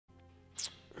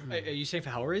Are you saying for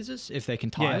HellRaisers if they can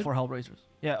tie? Yeah, it? for HellRaisers.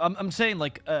 Yeah, I'm saying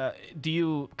like, do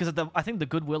you? Because I think the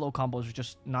good Willow combos are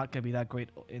just not gonna be that great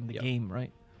in the game,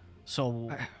 right? So.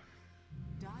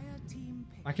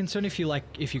 My concern if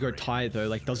you go tie though,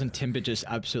 like doesn't Timber just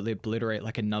absolutely obliterate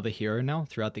like another hero now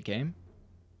throughout the game?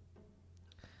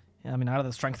 Yeah, I mean, out of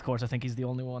the strength cores, I think he's the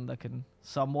only one that can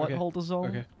somewhat hold his own.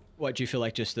 Okay. What do you feel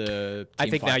like? Just the I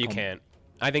think now you can't.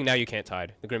 I think now you can't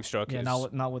tide. The Grimstroke is...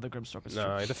 not with the Grimstroke.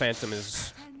 No, the Phantom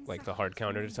is like the hard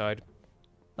counter to tide.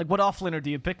 Like, what offlaner do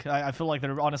you pick? I feel like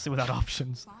they're honestly without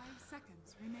options. 5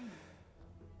 seconds remaining.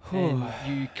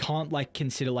 And you can't like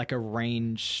consider like a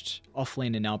ranged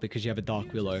offlaner now because you have a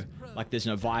Dark Willow. Like there's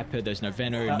no Viper, there's no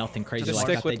Veno, nothing crazy Just like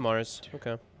stick that. with Mars.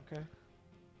 Okay. Okay.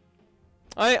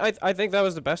 I think that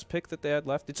was the best pick that they had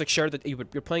left. It's like sure that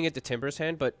you're playing it to Timber's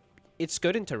hand, but it's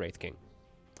good into Wraith King.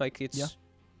 Like it's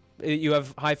you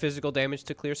have high physical damage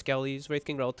to clear Skellies. Wraith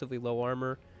King relatively low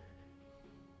armor.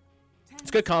 It's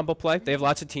good combo play. They have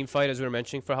lots of team fight, as we were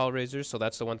mentioning, for HellRaisers, so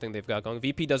that's the one thing they've got going.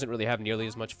 VP doesn't really have nearly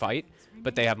as much fight,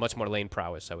 but they have much more lane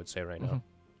prowess, I would say, right now.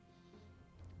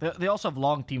 They also have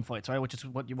long team fights, right? Which is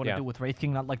what you want to do with Wraith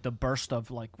King, not like the burst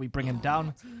of, like, we bring him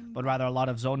down, but rather a lot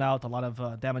of zone out, a lot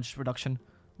of damage reduction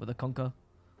with a Kunkka.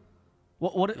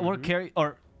 What carry...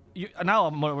 Or now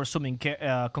we're assuming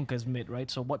Kunkka is mid, right?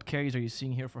 So what carries are you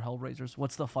seeing here for HellRaisers?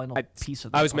 What's the final piece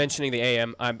of that? I was mentioning the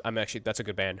AM. I'm actually... That's a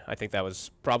good ban. I think that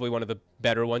was probably one of the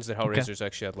better ones that HellRaisers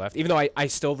actually had left. Even though I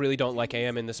still really don't like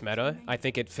AM in this meta. I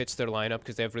think it fits their lineup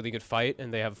because they have really good fight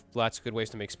and they have lots of good ways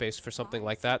to make space for something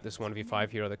like that. This 1v5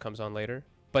 hero that comes on later.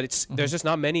 But it's there's just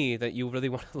not many that you really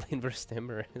want to lane versus him.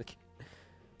 Or what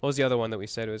was the other one that we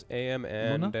said? It was AM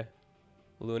and...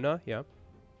 Luna, yeah.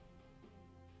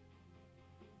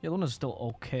 Yeah, Luna's still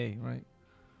okay, right?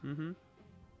 Mm-hmm.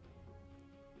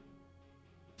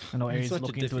 I know Aries such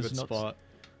looking a into his difficult notes.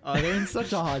 spot. They're in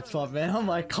such a hard spot, man. I'm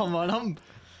like, come on, I'm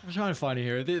trying to find a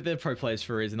hero. They're pro players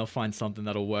for a reason. They'll find something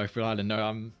that'll work, but I don't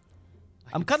know.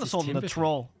 I'm kind of sold on the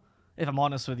troll, if I'm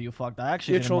honest with you. Fuck, I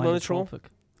actually You're didn't trolled mind on the the troll?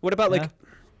 pick. What about like...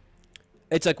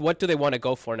 It's like, what do they want to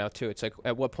go for now, too? It's like,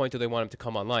 at what point do they want him to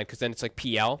come online? Because then it's like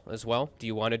PL as well. Do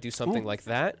you want to do something like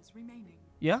that?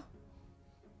 Yeah,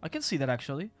 I can see that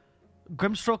actually.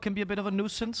 Grimstroke can be a bit of a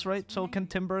nuisance, right? So can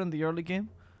Timber in the early game.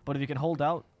 But if you can hold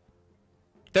out...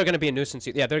 They're going to be a nuisance.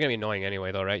 Yeah, they're going to be annoying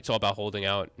anyway, though, right? It's all about holding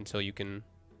out until you can...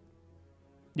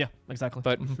 Yeah, exactly.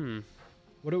 But,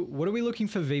 What are we looking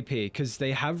for VP? Because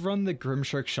they have run the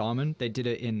Grimstroke Shaman. They did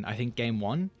it in, I think, game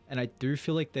 1. And I do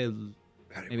feel like they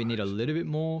maybe need a little bit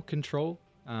more control.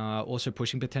 Also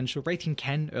pushing potential. Wraith King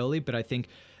can early, but I think...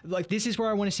 Like, this is where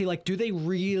I want to see, like, do they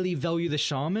really value the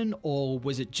Shaman? Or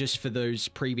was it just for those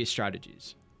previous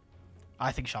strategies?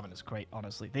 I think Shaman is great,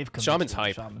 honestly. They've Shaman's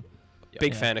hype. Shaman.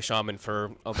 Big fan of Shaman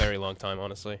for a very long time,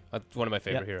 honestly. One of my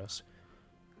favorite heroes.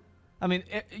 I mean,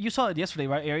 you saw it yesterday,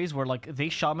 right, Aries, where, like, they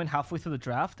Shaman halfway through the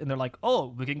draft, and they're like,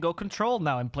 oh, we can go control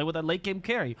now and play with that late game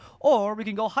carry. Or we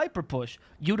can go hyper push.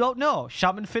 You don't know.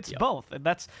 Shaman fits both, and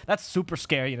that's super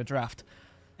scary in a draft.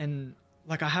 And,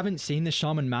 like, I haven't seen the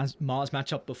Shaman Mars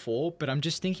matchup before, but I'm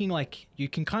just thinking, like, you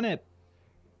can kind of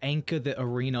anchor the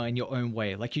arena in your own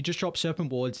way. Like, you just drop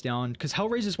Serpent Wards down, because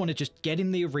HellRaisers want to just get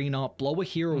in the arena, blow a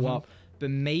hero up, but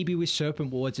maybe with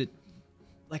Serpent Wards, it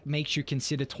like makes you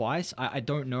consider twice. I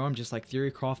don't know. I'm just like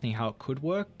theory crafting how it could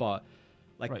work, but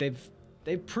like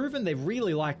they've proven they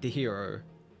really like the hero.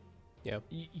 Yeah.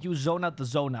 You zone out the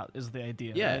zone out is the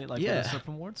idea. Yeah. Right? Like the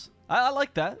Serpent Wards. I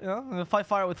like that. You know, fight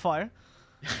fire with fire.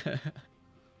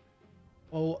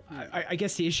 Well, I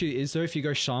guess the issue is though, if you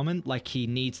go Shaman, like he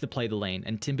needs to play the lane,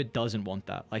 and Timber doesn't want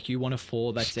that. Like you want a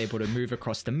 4 that's able to move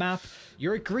across the map.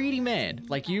 You're a greedy man.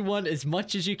 Like you want as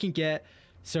much as you can get.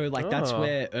 So like that's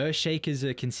where Earthshakers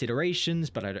are considerations,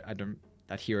 but I don't.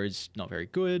 That hero is not very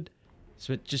good.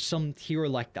 So just some hero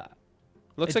like that.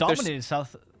 Looks like dominated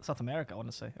South America. I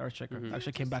want to say Earthshaker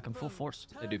actually came back in full force.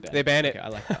 They do ban. They ban it. Okay, I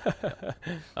like that.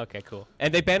 Okay, cool.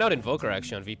 And they ban out Invoker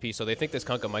actually on VP, so they think this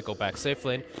Kunkka might go back safe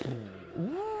lane.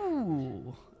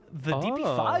 Ooh, the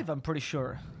DP5. I'm pretty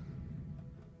sure.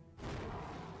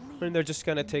 And they're just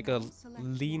gonna take a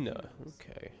Lina.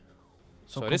 Okay.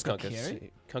 So it is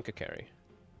Kunkka carry.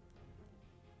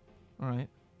 All right.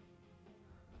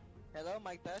 Hello,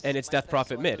 Mike Test. And it's Death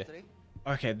Prophet mid.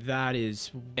 Okay, that is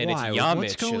and wild. it's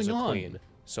What's Yamich going as a on? queen.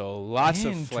 So lots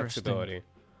of flexibility.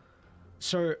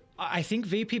 So I think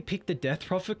VP picked the Death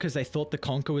Prophet because they thought the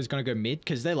Conquer was going to go mid,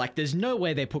 because they're like, there's no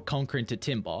way they put Conquer into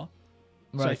Timber.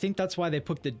 Right. So I think that's why they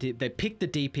picked the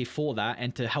DP for that,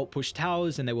 and to help push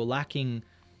towers, and they were lacking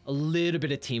a little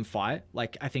bit of team fight.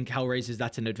 Like, I think HellRaisers,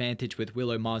 that's an advantage with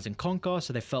Willow, Mars, and Conquer,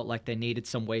 so they felt like they needed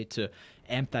some way to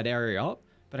amp that area up.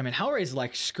 But I mean, HellRaisers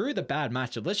like, screw the bad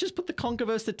matchup. Let's just put the Conker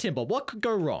versus the Timber. What could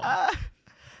go wrong?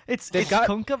 It's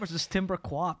Kunkka versus Timber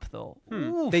Co-op though.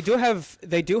 They do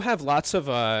have lots of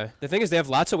the thing is they have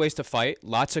lots of ways to fight,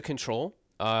 lots of control.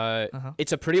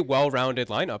 It's a pretty well-rounded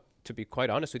lineup, to be quite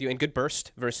honest with you, and good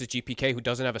burst versus GPK, who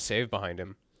doesn't have a save behind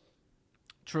him.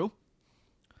 True.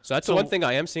 So that's the one thing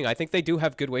I am seeing. I think they do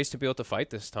have good ways to be able to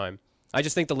fight this time. I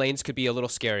just think the lanes could be a little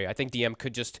scary. I think DM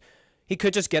could just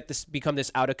become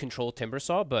this out of control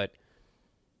Timbersaw, but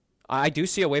I do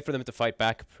see a way for them to fight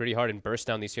back pretty hard and burst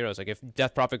down these heroes. Like if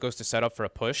Death Prophet goes to set up for a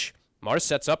push, Mars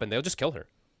sets up and they'll just kill her.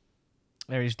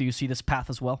 Aries, do you see this path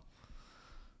as well?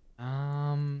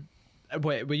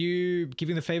 Wait, were you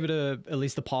giving the favor to at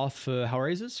least the path for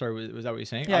HellRaisers? Or was that what you're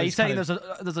saying? Yeah, he's saying there's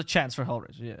a chance for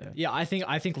HellRaisers. Yeah, I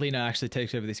think Lina actually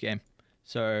takes over this game.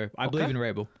 So I believe in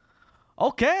Rabel.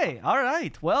 Okay, all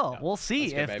right. Well, we'll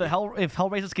see if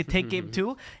HellRaisers can take game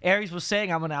 2. Aries was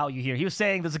saying, I'm going to out you here. He was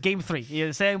saying there's a game 3. He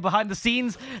was saying behind the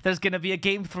scenes there's going to be a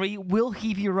game 3. Will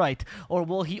he be right? Or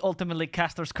will he ultimately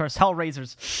Caster's Curse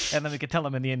HellRaisers? And then we can tell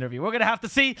him in the interview. We're going to have to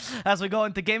see as we go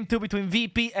into game 2 between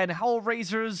VP and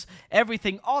HellRaisers.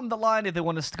 Everything on the line if they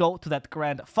want to go to that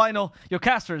grand final. Your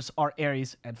casters are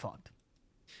Aries and Fogged.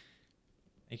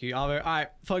 Thank you, Alvo. All right,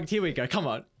 Fogged, here we go. Come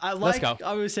on. Let's go.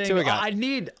 I was saying,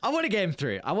 I want a game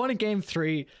 3. I want a game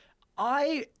 3.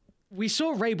 We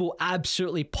saw Rabel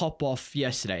absolutely pop off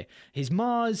yesterday. His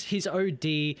Mars, his OD,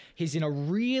 he's in a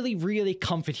really, really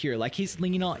comfort hero. Like, his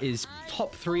Lina is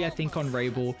top 3, I think, on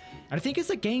Rabel. And I think as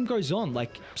the game goes on,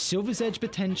 like, Silver's Edge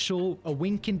potential, a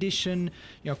win condition,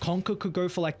 you know, Conker could go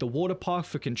for, like, the Water Park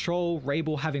for control,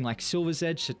 Rabel having, like, Silver's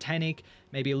Edge, Satanic,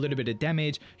 maybe a little bit of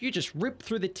damage. You just rip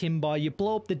through the Timber, you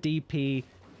blow up the DP.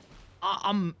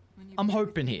 I'm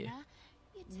hoping here.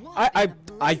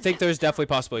 I think there's definitely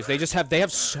possibilities. They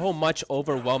have so much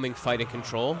overwhelming fighting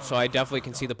control, so I definitely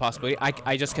can see the possibility.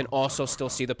 I just can also still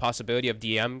see the possibility of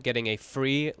DM getting a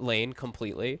free lane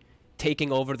completely,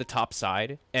 taking over the top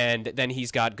side, and then he's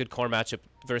got good core matchup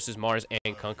versus Mars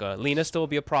and Kunkka. Lina still will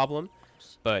be a problem,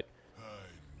 but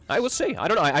I will see. I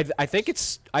don't know. I think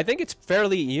it's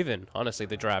fairly even, honestly,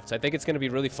 the drafts. I think it's going to be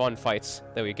really fun fights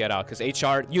that we get out, because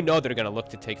HR, you know they're going to look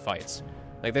to take fights.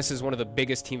 Like, this is one of the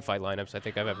biggest team fight lineups I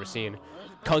think I've ever seen.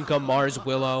 Kunkka, Mars,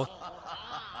 Willow.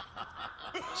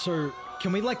 So,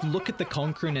 can we, like, look at the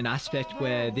Conqueror in an aspect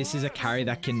where this is a carry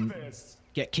that can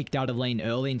get kicked out of lane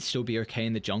early and still be okay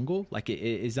in the jungle? Like,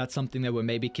 is that something that we're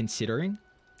maybe considering?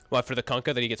 What, for the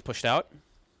Kunkka, that he gets pushed out?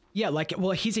 Yeah, like,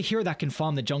 well, he's a hero that can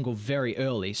farm the jungle very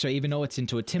early. So even though it's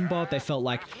into a Timber, they felt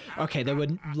like, okay, there were,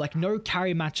 like, no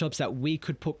carry matchups that we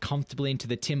could put comfortably into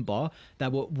the Timber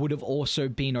that would have also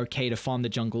been okay to farm the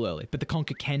jungle early. But the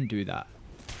Conker can do that.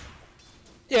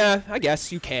 Yeah, I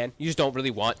guess you can. You just don't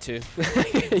really want to.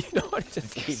 You don't want to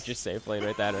just keep your safe lane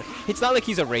right there. It's not like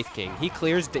he's a Wraith King. He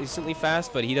clears decently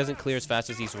fast, but he doesn't clear as fast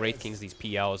as these Wraith Kings, these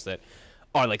PLs that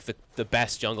are, like, the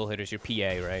best jungle hitters, your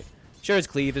PA, right? Sure, his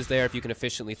cleave is there if you can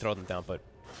efficiently throw them down, but...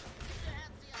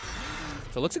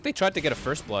 So it looks like they tried to get a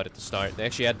first blood at the start. They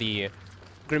actually had the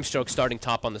Grimstroke starting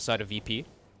top on the side of VP.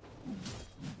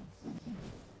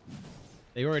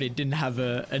 They already didn't have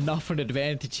enough of an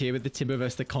advantage here with the Timber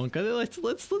versus the Conker.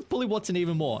 Let's bully Watson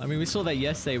even more. I mean, we saw that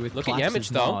yesterday with Look at Yamage,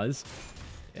 though. Mars.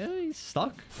 Yeah, he's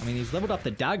stuck. I mean, he's leveled up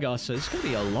the dagger, so it's going to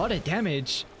be a lot of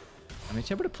damage. I mean, he's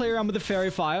able to play around with the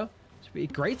Fairy Fire. Be a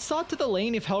great start to the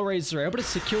lane if HellRaisers are able to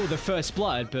secure the first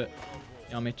blood, but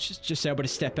you know, I mean, just able to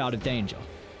step out of danger.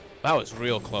 That was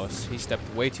real close. He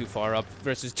stepped way too far up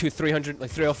versus 300, like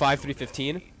 305,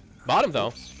 315. Bottom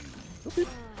though.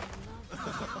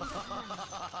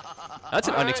 That's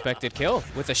an unexpected kill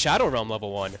with a Shadow Realm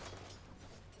level 1.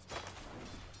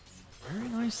 Very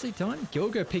nicely done.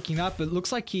 Gilgo picking up, but it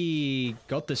looks like he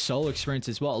got the solo experience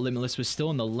as well. Limitless was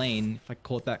still in the lane, if I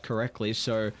caught that correctly.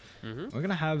 So we're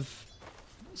gonna have.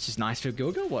 This is nice for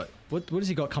Gilgo. What has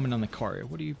he got coming on the choreo?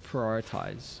 What do you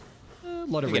prioritize? A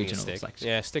lot of regional.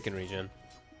 Yeah, stick in region.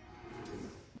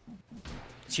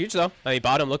 It's huge though. I mean,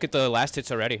 bottom. Look at the last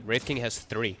hits already. Wraith King has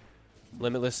 3.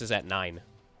 Limitless is at 9.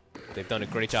 They've done a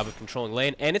great job of controlling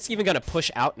lane, and it's even gonna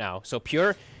push out now. So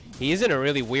Pure, he is in a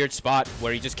really weird spot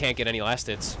where he just can't get any last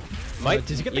hits.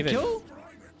 Does he get the kill?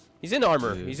 He's in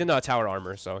armor. He's in tower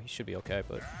armor, so he should be okay.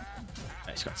 But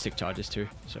he's got stick charges too,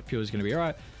 so Pure's gonna be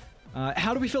alright.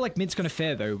 How do we feel like mid's going to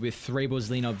fare, though, with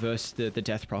Rabel's Lina versus the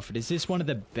Death Prophet? Is this one of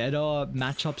the better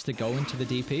matchups to go into the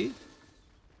DP?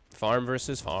 Farm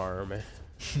versus farm.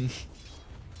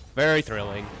 Very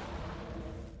thrilling.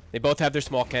 They both have their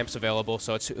small camps available,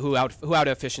 so it's who out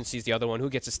efficiencies the other one, who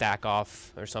gets a stack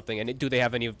off or something. And do they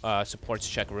have any supports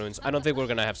check runes? I don't think we're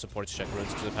going to have supports check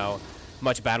runes because of how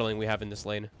much battling we have in this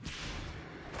lane.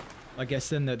 I guess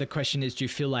then the question is, do you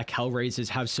feel like HellRaisers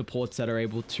have supports that are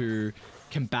able to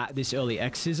combat this early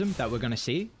Xism that we're going to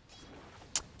see?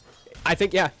 I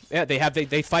think, yeah,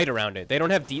 they fight around it. They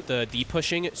don't have the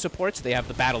D-pushing supports. They have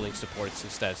the battling supports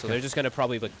instead. So they're just going to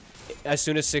probably, like, as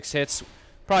soon as 6 hits,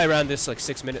 probably around this, like,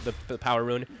 6 minute, the power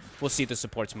rune, we'll see the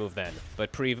supports move then.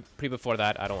 But before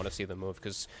that, I don't want to see them move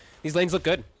because these lanes look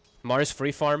good. Mars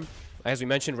free farm. As we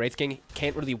mentioned, Wraith King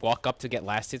can't really walk up to get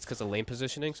last hits because of lane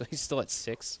positioning, so he's still at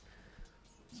 6.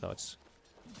 So it's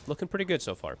looking pretty good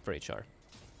so far for HR.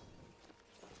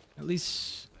 At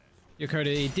least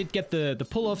Yokota, he did get the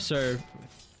pull-off, so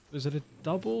was it a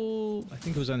double? I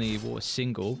think it was only a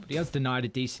single, but he has denied a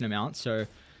decent amount, so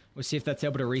we'll see if that's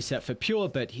able to reset for Pure,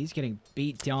 but he's getting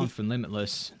beat down from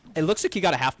Limitless. It looks like he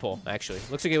got a half pull, actually.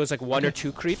 Looks like it was like 1 or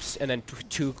 2 creeps, and then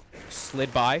 2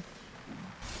 slid by.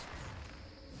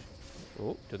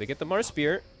 Oh, do they get the Mars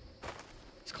Spear?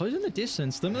 He's closing the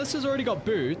distance. Limitless has already got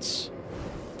boots.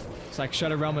 It's like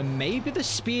Shadow Realm and maybe the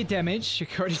spear damage. You're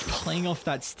already playing off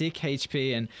that stick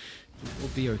HP and we'll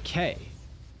be okay.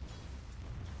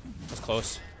 That's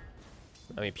close.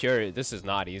 I mean, Pure, this is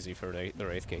not easy for the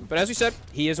Wraith King. But as we said,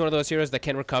 he is one of those heroes that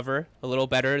can recover a little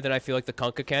better than I feel like the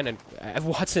Kunkka can. And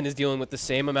Watson is dealing with the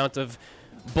same amount of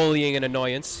bullying and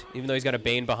annoyance, even though he's got a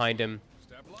Bane behind him.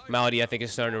 Malady, I think,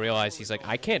 is starting to realize he's like,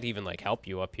 I can't even like help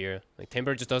you up here. Like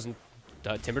Timber just doesn't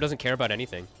care about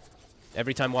anything.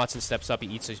 Every time Watson steps up, he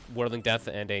eats a Whirling Death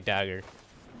and a dagger.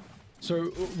 So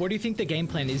what do you think the game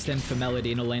plan is then for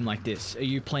Melody in a lane like this? Are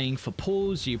you playing for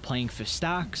pulls? Are you playing for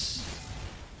stacks?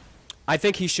 I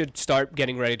think he should start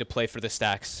getting ready to play for the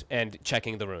stacks and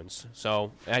checking the runes.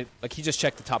 So, like, he just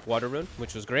checked the top water rune,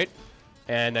 which was great.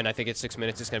 And then I think at 6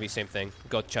 minutes, it's going to be the same thing.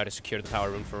 Go try to secure the power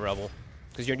rune for Rebel.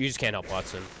 Because you just can't help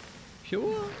Watson. Pure.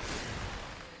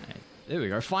 Right, there we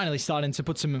go. Finally starting to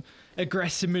put some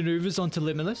aggressive maneuvers onto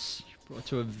Limitless. Brought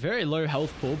to a very low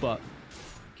health pool, but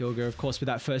Gilgo, of course, with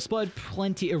that first blood.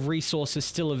 Plenty of resources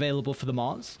still available for the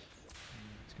Mars.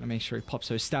 He's going to make sure he pops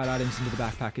those stat items into the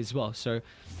backpack as well. So,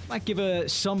 might give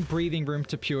some breathing room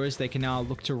to Pure as they can now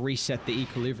look to reset the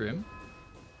equilibrium.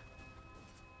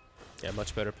 Yeah,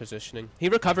 much better positioning. He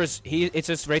recovers. It's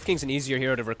just Wraith King's an easier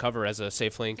hero to recover as a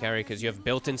safe lane carry because you have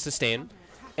built-in sustain,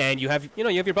 and you have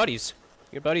your buddies.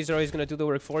 Your buddies are always going to do the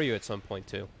work for you at some point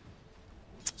too.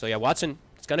 So yeah, Watson,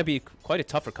 it's going to be quite a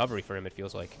tough recovery for him. It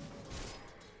feels like.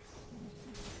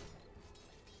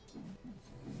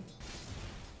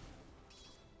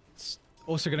 It's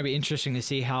also going to be interesting to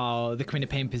see how the Queen of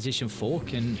Pain position 4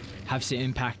 can have some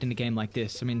impact in a game like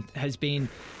this. I mean, has been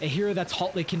a hero that's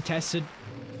hotly contested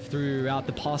throughout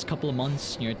the past couple of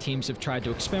months. You know, teams have tried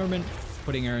to experiment,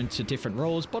 putting her into different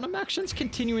roles. Bottom actions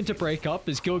continuing to break up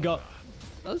as Gilgot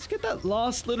does get that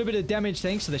last little bit of damage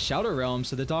thanks to the Shadow Realm.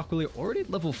 So the Dark Willow already at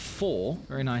level 4.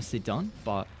 Very nicely done.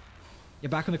 But you're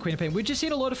back on the Queen of Pain. We've just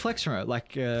seen a lot of flex from her.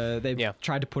 Like, they've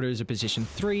tried to put her as a position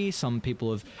 3. Some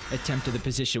people have attempted the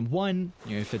position 1.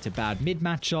 You know, if it's a bad mid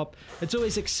matchup. It's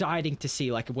always exciting to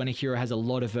see, like, when a hero has a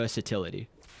lot of versatility.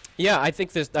 Yeah, I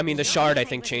think the Shard, I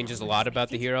think, changes a lot about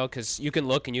the hero, because you can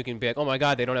look and you can be like, oh my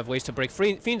god, they don't have ways to break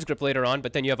Fiend's Grip later on,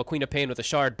 but then you have a Queen of Pain with a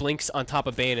Shard, blinks on top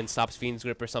of Bane and stops Fiend's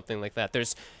Grip or something like that.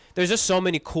 There's just so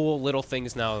many cool little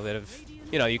things now that have,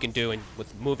 you can do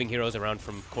with moving heroes around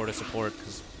from core to support,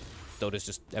 because Dota's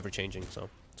just ever-changing, so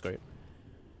it's great.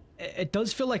 It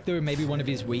does feel like, though, maybe one of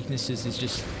his weaknesses is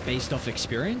just based off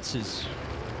experience.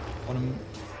 I'm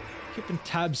keeping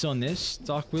tabs on this.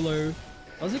 Dark Willow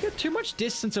doesn't get too much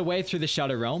distance away through the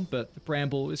Shadow Realm, but the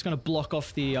Bramble is going to block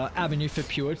off the avenue for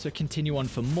Pure to continue on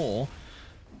for more.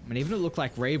 I mean, even it looked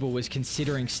like Rabel was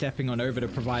considering stepping on over to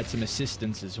provide some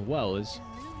assistance as well as...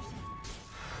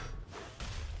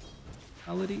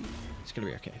 Melody, it's going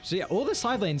to be okay. So yeah, all the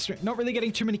side lanes, not really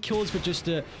getting too many kills, but just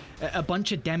a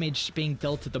bunch of damage being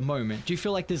dealt at the moment. Do you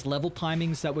feel like there's level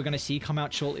timings that we're going to see come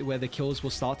out shortly where the kills will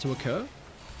start to occur?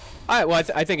 Well,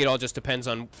 I think it all just depends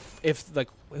on if, like,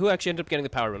 who actually ended up getting the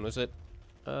power rune. Was it?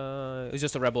 It was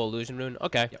just a Rebel Illusion rune.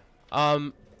 Okay. Yep.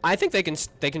 I think they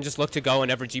can just look to go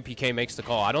whenever GPK makes the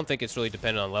call. I don't think it's really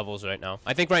dependent on levels right now.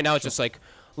 I think right now it's just like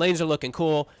lanes are looking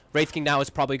cool. Wraith King now is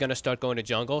probably going to start going to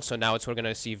jungle, so now we're going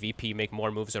to see VP make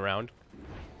more moves around,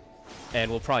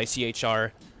 and we'll probably see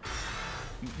HR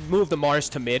move the Mars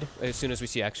to mid as soon as we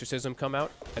see Exorcism come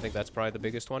out. I think that's probably the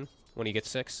biggest one when he gets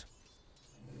 6.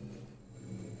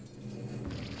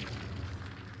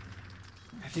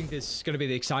 I think this is going to be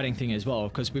the exciting thing as well,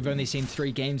 because we've only seen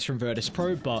 3 games from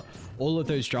Virtus.pro, but all of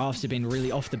those drafts have been really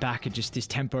off the back of just this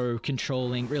tempo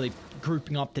controlling, really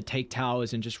grouping up to take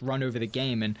towers and just run over the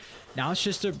game. And now it's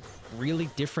just a really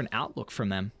different outlook from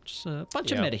them. Just a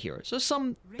bunch of meta heroes. So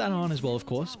some that aren't as well, of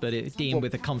course, but Dean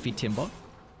with a comfy Timber.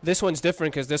 This one's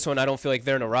different because this one I don't feel like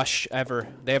they're in a rush ever.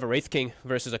 They have a Wraith King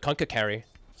versus a Kunkka carry.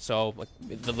 So like,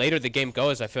 the later the game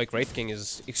goes, I feel like Wraith King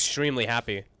is extremely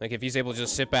happy. Like if he's able to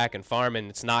just sit back and farm and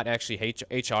it's not actually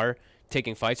HR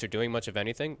taking fights or doing much of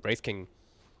anything, Wraith King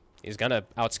is going to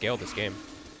outscale this game.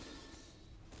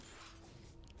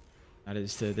 That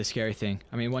is the scary thing.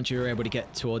 I mean, once you're able to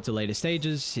get towards the later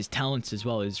stages, his talents as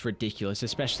well is ridiculous,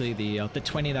 especially the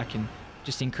 20 that can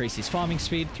just increase his farming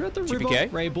speed throughout the river,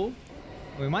 Rabel.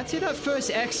 We might see that first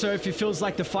Exo if it feels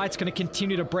like the fight's going to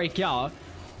continue to break out.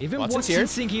 Even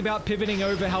Watson's thinking about pivoting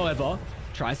over, however.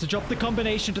 Tries to drop the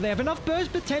combination. Do they have enough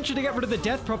burst potential to get rid of the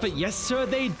Death Prophet? Yes, sir,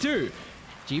 they do.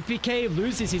 GPK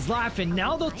loses his life, and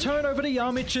now they'll turn over to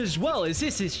Yamich as well, as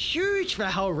this is huge for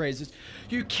HellRaisers.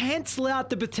 You cancel out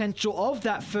the potential of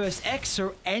that first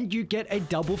Exo, and you get a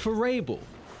double for Rabel.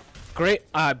 Great,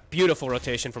 beautiful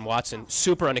rotation from Watson.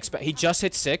 Super unexpected. He just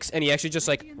hit 6, and he actually just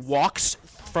like walks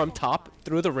from top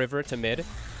through the river to mid,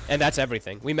 and that's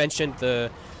everything. We mentioned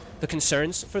the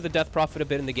concerns for the Death Prophet a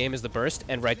bit in the game is the burst,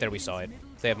 and right there we saw it.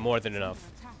 They have more than enough.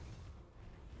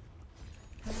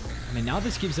 I mean, now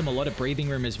this gives them a lot of breathing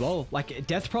room as well. Like,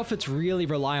 Death Prophets really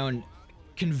rely on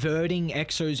converting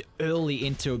Exos early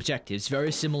into objectives,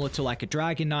 very similar to like a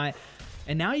Dragon Knight.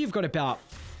 And now you've got about,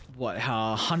 what,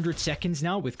 100 seconds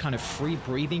now with kind of free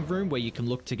breathing room where you can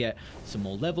look to get some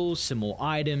more levels, some more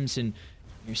items, and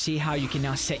you see how you can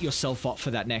now set yourself up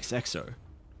for that next Exo.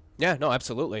 Yeah, no,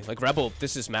 absolutely. Like, Rebel,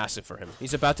 this is massive for him.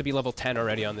 He's about to be level 10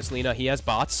 already on this Lina. He has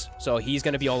bots, so he's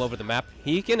going to be all over the map.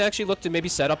 He can actually look to maybe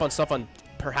set up on stuff on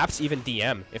perhaps even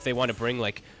DM if they want to bring,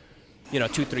 like, you know,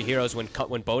 2-3 heroes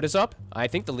when boat is up. I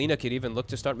think the Lina could even look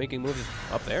to start making moves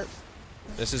up there.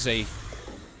 This is a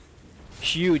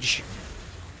huge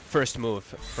first move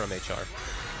from HR.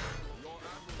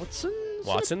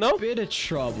 Watson, though? A bit of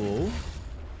trouble.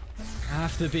 I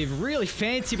have to be really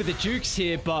fancy with the jukes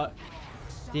here, but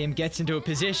DM gets into a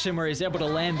position where he's able to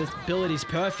land the abilities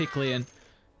perfectly, and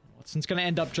Watson's going to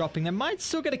end up dropping them. Might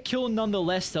still get a kill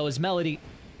nonetheless, though, as Melody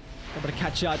able to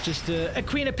catch out just a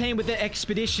Queen of Pain with the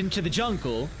expedition to the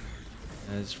jungle.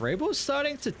 As Rabel's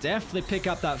starting to definitely pick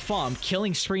up that farm.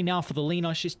 Killing spree now for the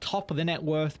Lina. She's top of the net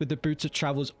worth with the Boots of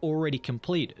Travels already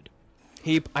completed.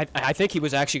 I think he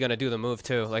was actually going to do the move,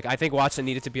 too. Like, I think Watson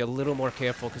needed to be a little more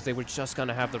careful because they were just going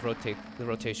to have the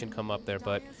rotation come up there,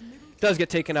 but it does get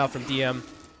taken out from DM.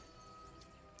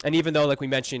 And even though, like we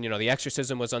mentioned, you know, the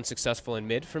Exorcism was unsuccessful in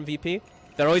mid from VP,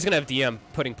 they're always going to have DM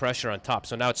putting pressure on top.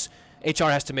 So now it's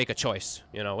HR has to make a choice.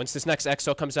 You know, once this next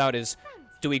Exo comes out is,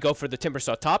 do we go for the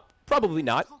Timbersaw top? Probably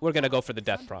not. We're going to go for the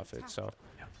Death Prophet, so.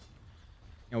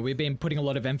 You know, we've been putting a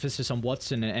lot of emphasis on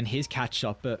Watson and his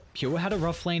catch-up, but Pure had a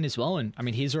rough lane as well, and I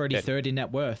mean, he's already third in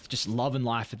net worth. Just loving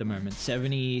life at the moment.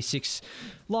 76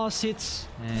 last hits,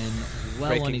 and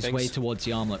well on his way towards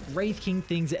the armlet. Wraith King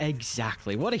things,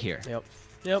 exactly. What a hero.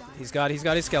 Yep, he's got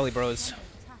his Skelly Bros.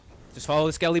 Just follow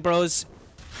the Skelly Bros,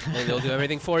 and they'll do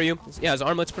everything for you. Yeah, his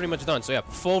armlet's pretty much done, so yeah,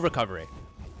 full recovery.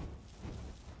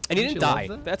 And he didn't die.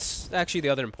 That's actually the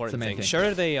other important thing.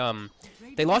 Sure, they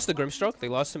lost the Grimstroke. They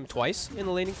lost him twice in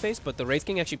the laning phase, but the Wraith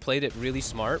King actually played it really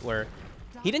smart where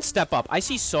he didn't step up. I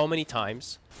see so many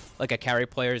times, like a carry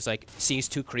player is like sees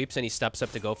 2 creeps and he steps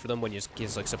up to go for them when his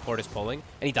like support is pulling,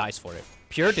 and he dies for it.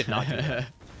 Pure did not do that.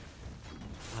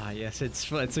 Ah, yes,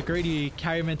 it's a greedy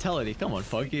carry mentality. Come on,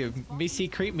 folk. Me see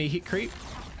creep, me hit creep.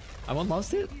 I won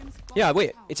last hit. Yeah,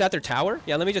 wait, it's at their tower?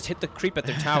 Yeah, let me just hit the creep at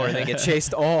their tower and then get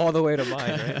chased all the way to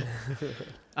mine, right?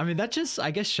 I mean, that just,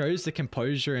 I guess, shows the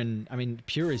composure, and, I mean,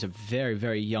 Pure is a very,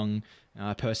 very young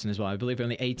person as well. I believe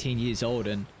only 18 years old,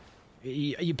 and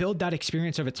you build that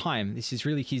experience over time. This is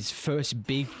really his first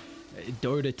big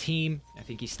Dota team. I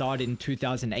think he started in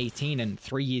 2018, and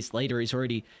 3 years later,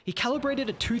 he calibrated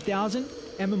at 2,000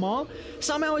 MMR.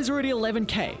 Somehow he's already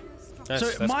 11K.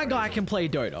 That's my crazy. Guy can play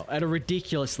Dota at a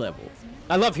ridiculous level.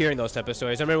 I love hearing those type of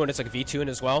stories. I remember when it's like V2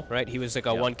 as well, right? He was like a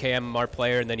 1K MMR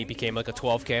player, and then he became like a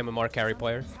 12K MMR carry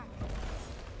player.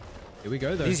 Here we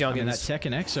go, though. These youngins. I mean, that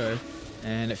second Exo,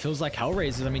 and it feels like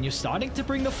HellRaisers. I mean, you're starting to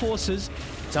bring the forces.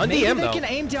 It's on Maybe DM, they though. can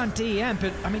aim down DM,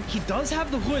 but, I mean, he does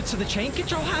have the hood, so the chain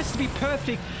control has to be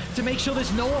perfect to make sure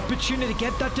there's no opportunity to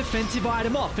get that defensive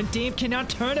item off, and DM can now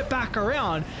turn it back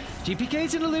around.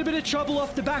 GPK's in a little bit of trouble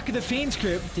off the back of the Fiend's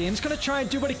grip. DM's going to try and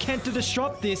do what he can to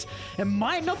disrupt this. It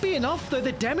might not be enough, though.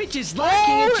 The damage is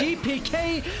lacking, and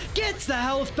GPK gets the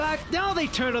health back. Now they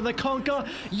turn on the Conquer.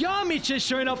 Yamich is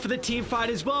showing up for the team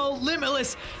fight as well.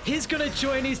 Limitless, he's going to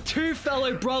join his 2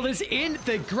 fellow brothers in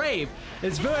the grave.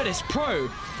 As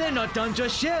Virtus.pro, they're not done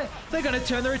just yet. They're going to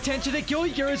turn their attention to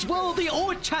Gilya as well. The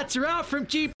all chats are out from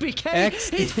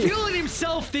GPK. He's fueling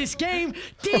himself this game.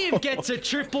 DM gets a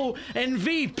triple, and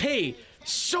VP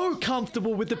So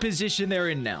comfortable with the position they're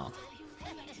in now.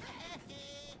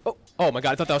 Oh my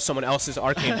god, I thought that was someone else's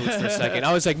arcane boots for a second.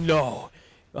 I was like, no.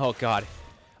 Oh god.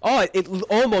 Oh, it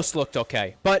almost looked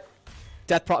okay, but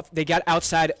they got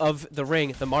outside of the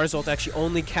ring. The Mars ult actually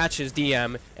only catches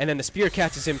DM, and then the spear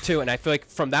catches him too, and I feel like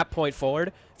from that point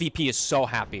forward, VP is so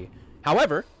happy.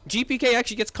 However, GPK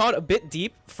actually gets caught a bit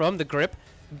deep from the grip,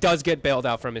 does get bailed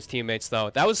out from his teammates though.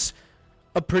 That was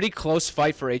a pretty close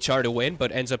fight for HR to win,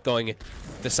 but ends up going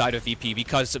the side of VP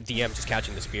because of DM just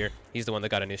catching the spear. He's the one that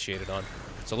got initiated on.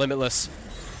 So Limitless,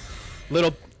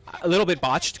 a little bit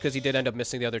botched because he did end up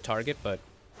missing the other target, but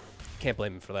can't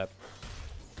blame him for that.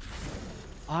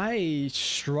 I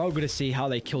struggle to see how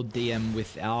they killed DM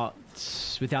without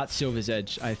Silver's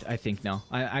Edge, I think now.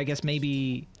 I guess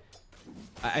maybe...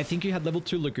 I think you had level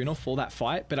 2 Laguna for that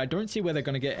fight, but I don't see where they're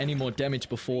going to get any more damage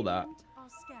before that.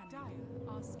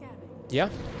 Yeah.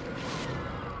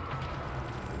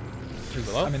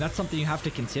 I mean, that's something you have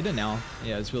to consider now.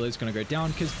 Yeah, as Willow's going to go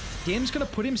down, because DM's going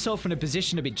to put himself in a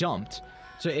position to be jumped.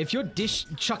 So if you're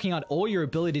chucking out all your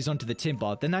abilities onto the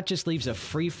Timber, then that just leaves a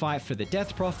free fight for the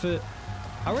Death Prophet.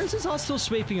 HellRaisers are still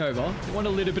sweeping over. They want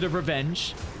a little bit of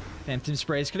revenge. Phantom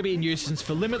Spray is going to be a nuisance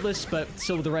for Limitless, but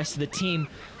still the rest of the team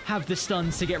have the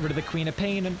stuns to get rid of the Queen of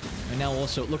Pain. And now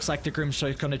also it looks like the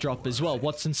Grimstroke's going to drop as well.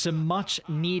 Watson, some much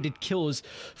needed kills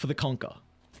for the Conquer.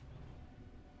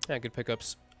 Yeah, good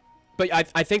pickups. But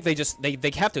I think they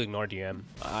have to ignore DM.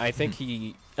 I think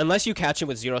unless you catch him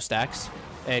with 0 stacks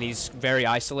and he's very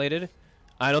isolated,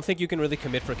 I don't think you can really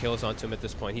commit for kills onto him at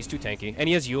this point. He's too tanky. And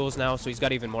he has Yules now, so he's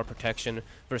got even more protection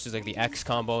versus like the X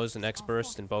combos and X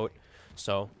burst and boat.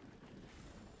 So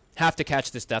have to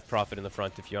catch this Death Prophet in the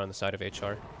front if you're on the side of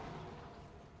HR.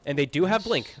 And they do have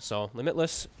Blink, so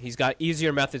Limitless, he's got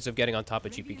easier methods of getting on top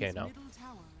of GPK now.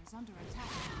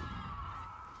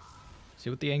 See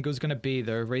what the angle's going to be,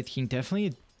 though. Wraith King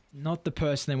definitely not the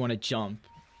person they want to jump.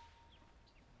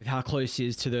 With how close he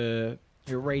is to the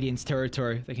Radiant's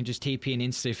territory, they can just TP and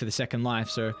insta for the second life,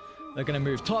 so they're going to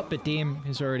move top, but DM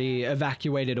is already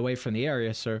evacuated away from the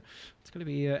area, so it's going to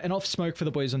be an off smoke for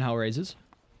the boys on HellRaisers.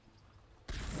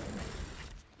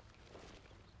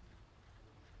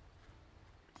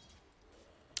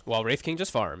 Well, Wraith King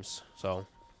just farms, so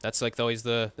that's like always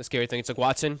the scary thing. It's like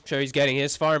Watson, sure he's getting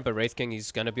his farm, but Wraith King,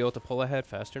 he's going to be able to pull ahead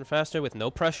faster and faster with no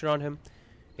pressure on him.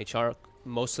 HR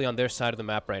mostly on their side of the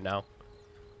map right now.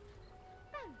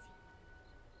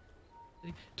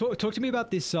 Talk to me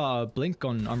about this Blink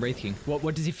on Wraith King.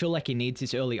 What does he feel like he needs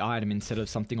this early item instead of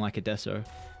something like a Deso?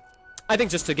 I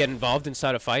think just to get involved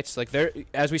inside of fights. Like,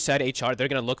 as we said, HR, they're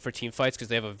going to look for team fights because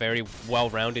they have a very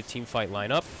well-rounded team fight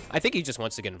lineup. I think he just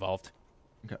wants to get involved.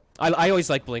 Okay. I always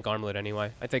like Blink Armlet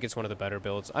anyway. I think it's one of the better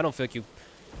builds. I don't feel like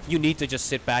you need to just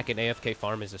sit back and AFK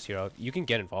farm as this hero. You can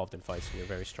get involved in fights and you're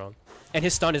very strong. And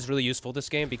his stun is really useful this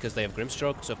game because they have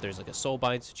Grimstroke, so if there's like a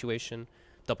Soulbind situation,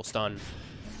 double stun.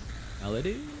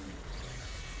 Melody?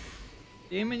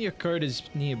 Demon, your code is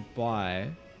nearby.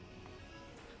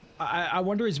 I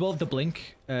wonder as well if the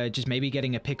Blink, just maybe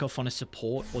getting a pick off on a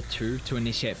support or 2 to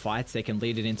initiate fights, they can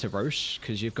lead it into Roche,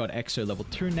 because you've got Exo level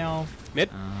 2 now. Mid.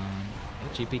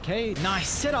 GPK, nice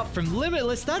setup from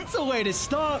Limitless, that's the way to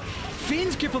start.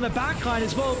 Finn's grip on the backline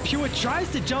as well. Pure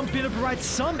tries to jump in and provide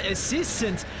some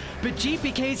assistance, but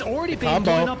GPK's already been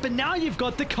going up, and now you've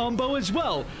got the combo as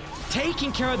well.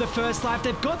 Taking care of the first life,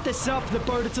 they've got this up for the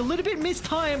boat, it's a little bit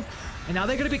mistimed. And now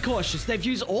they're going to be cautious. They've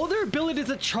used all their ability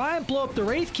to try and blow up the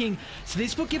Wraith King, so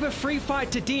this will give a free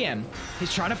fight to DM.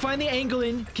 He's trying to find the angle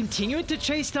in, continuing to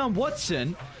chase down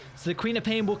Watson. So the Queen of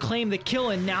Pain will claim the kill,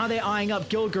 and now they're eyeing up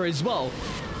Gilgar as well.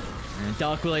 And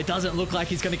Dark Willow doesn't look like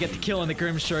he's going to get the kill on the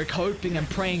Grimstroke, hoping and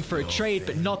praying for a trade,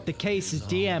 but not the case as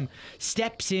DM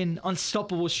steps in,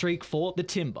 unstoppable streak for the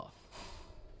Timber.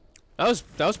 That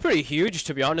was pretty huge,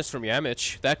 to be honest, from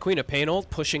Yamich. That Queen of Pain ult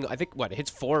pushing, I think, what, it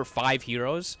hits 4 or 5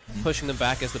 heroes, pushing them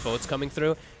back as the boat's coming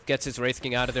through. Gets his Wraith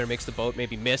King out of there, makes the boat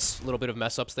maybe miss. A little bit of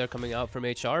mess-ups there coming out from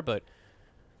HR, but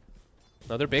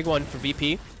another big one for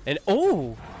VP. And,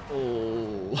 oh!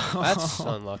 That's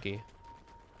unlucky.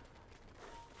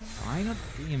 Eyeing up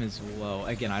DM as well.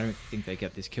 Again, I don't think they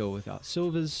get this kill without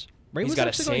Silvers. He's got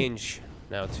a Sange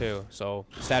now, too. So,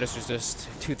 status resist,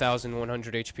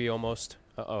 2,100 HP almost.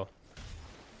 Uh-oh.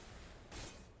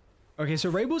 Okay,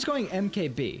 so Rayble's going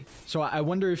MKB. So I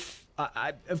wonder if...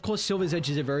 of course, Silver's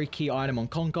Edge is a very key item on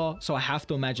Conquer, so I have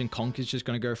to imagine Conquer's just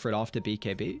going to go for it after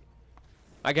BKB.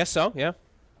 I guess so, yeah.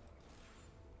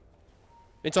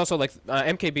 It's also like...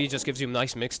 MKB just gives you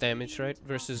nice mixed damage, right?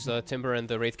 Versus Timber and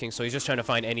the Wraith King, so he's just trying to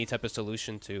find any type of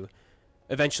solution to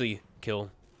eventually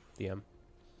kill DM.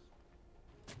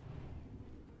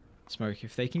 Smoke,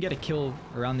 if they can get a kill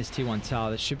around this T1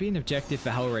 tower, that should be an objective for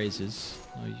HellRaisers.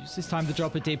 Use this time to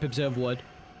drop a deep observe ward.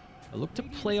 I look to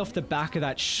play off the back of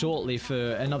that shortly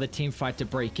for another team fight to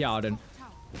break out, and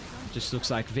it just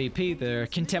looks like VP, they're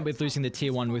content with losing the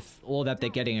tier 1 with all that they're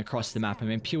getting across the map. I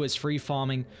mean, Pure's free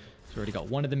farming. He's already got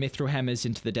one of the Mithril Hammers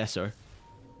into the Deso.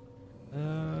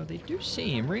 They do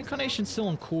seem. Reincarnation's still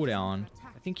on cooldown.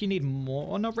 I think you need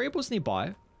more. Oh no, Rabel's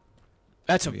nearby.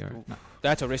 That's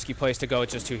a risky place to go with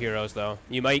just 2 heroes, though.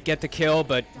 You might get the kill,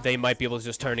 but they might be able to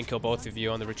just turn and kill both of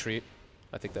you on the retreat.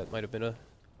 I think that might have been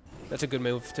that's a good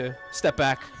move to step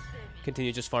back,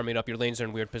 continue just farming up. Your lanes are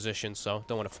in weird positions, so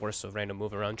don't want to force a random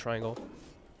move around triangle.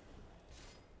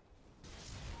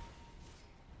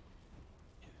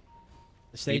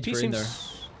 The stage green there.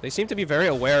 They seem to be very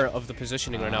aware of the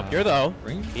positioning right now. Pure, though,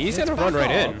 he's going to run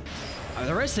right in.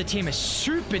 The rest of the team is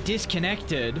super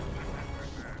disconnected.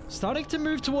 Starting to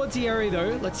move towards the area,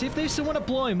 though. Let's see if they still want to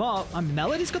blow him up.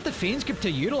 Melody's got the Fiend's Grip to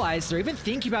utilize. They're even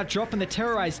thinking about dropping the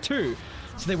Terrorize too.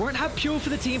 So they won't have Pure for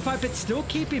the team fight, but still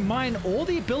keep in mind all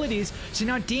the abilities. So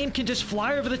now Dean can just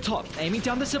fly over the top, aiming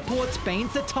down the supports,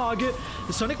 Bane's the target.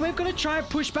 The Sonic Wave going to try and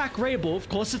push back Rabel. Of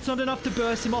course, it's not enough to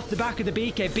burst him off the back of the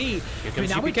BKB. But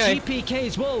now with GPK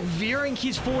as well, veering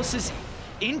his forces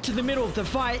into the middle of the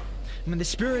fight. I mean, the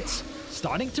Spirit's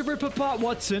starting to rip apart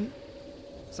Watson.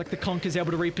 It's like the Conker's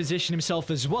able to reposition himself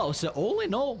as well. So all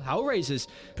in all, HellRaisers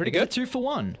pretty good. 2 for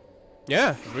 1.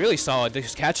 Yeah, really solid.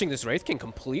 Just catching this Wraith King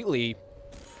completely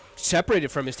separated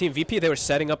from his team. VP, they were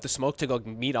setting up the smoke to go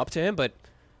meet up to him, but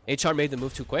HR made the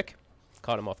move too quick.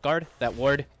 Caught him off guard. That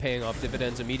ward paying off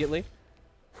dividends immediately.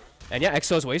 And yeah,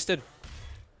 EXO's wasted.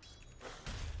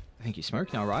 I think you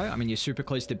smoke now, right? I mean, you're super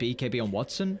close to BKB on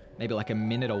Watson. Maybe like a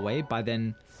minute away. By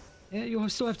then, yeah, you'll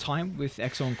still have time with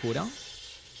EXO on cooldown.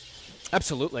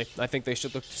 Absolutely. I think they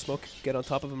should look to smoke, get on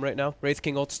top of him right now. Wraith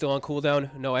King ult still on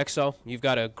cooldown. No EXO. You've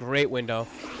got a great window.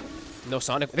 No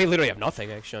Sonic. They literally have nothing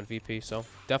actually on VP, so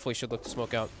definitely should look to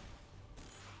smoke out.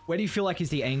 Where do you feel like is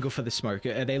the angle for the smoke?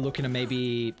 Are they looking to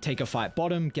maybe take a fight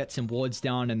bottom, get some wards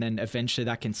down, and then eventually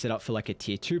that can set up for like a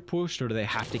tier 2 push, or do they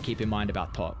have to keep in mind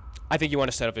about top? I think you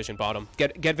want to set up vision bottom.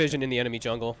 Get vision in the enemy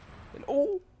jungle. And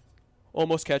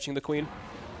almost catching the queen.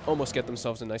 Almost get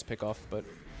themselves a nice pick off, but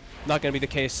not going to be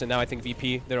the case. And now I think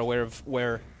VP, they're aware of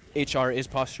where HR is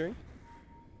posturing.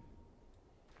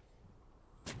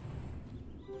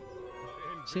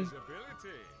 See,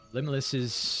 Limitless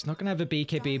is not going to have a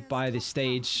BKB by this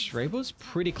stage. Rabel's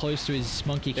pretty close to his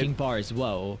Monkey King bar as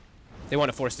well. They want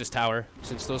to force this tower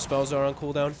since those spells are on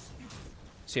cooldown.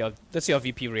 Let's see how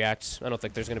VP reacts. I don't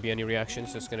think there's going to be any reaction.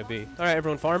 It's just going to be, all right,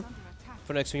 everyone farm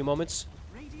for the next few moments.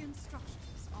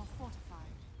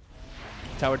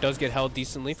 Tower does get held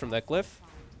decently from that glyph.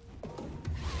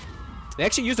 They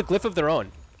actually use a glyph of their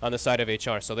own on the side of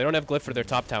HR, so they don't have glyph for their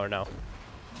top tower now.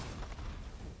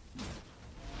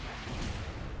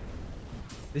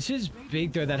 This is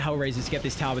big, though, that HellRaisers get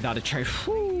this tower without a trade.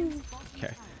 Whew.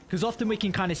 Okay. Because often we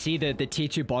can kind of see that the tier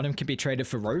 2 bottom can be traded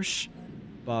for Roche.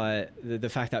 But the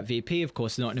fact that VP, of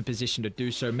course, is not in a position to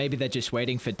do so. Maybe they're just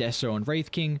waiting for Deso and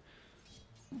Wraith King.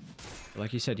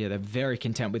 Like you said, yeah, they're very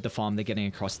content with the farm they're getting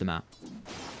across the map.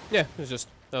 Yeah, it was just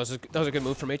that was a good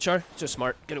move from HR. Just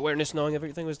smart, good awareness, knowing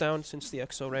everything was down since the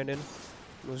EXO ran in.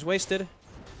 It was wasted.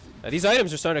 These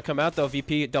items are starting to come out though.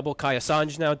 VP double Kai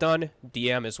Assange now done.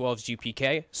 DM as well as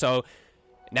GPK. So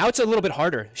now it's a little bit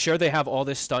harder. Sure, they have all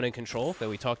this stun and control that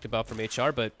we talked about from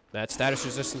HR, but that status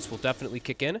resistance will definitely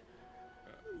kick in.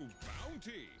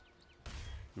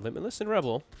 Limitless and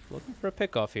Rebel looking for a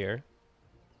pickoff here.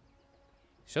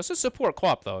 It's just a support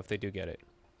Quap though if they do get it.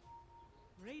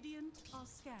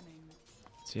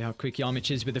 See how quick Yamich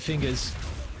is with the fingers.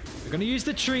 We're going to use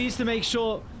the trees to make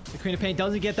sure the Queen of Pain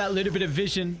doesn't get that little bit of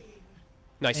vision.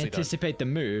 Nicely anticipate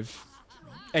done. The move.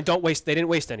 And don't waste, they didn't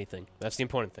waste anything. That's the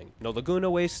important thing. No Laguna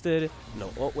wasted, no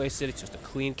ult wasted, it's just a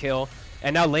clean kill.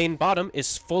 And now lane bottom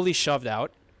is fully shoved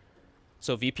out.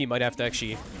 So VP might have to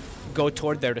actually go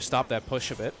toward there to stop that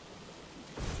push a bit.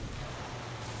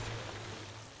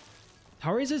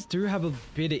 HellRaisers do have a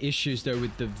bit of issues though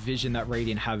with the vision that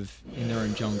Radiant have in their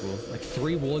own jungle. Like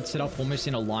 3 wards set up almost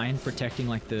in a line protecting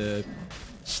like the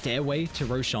stairway to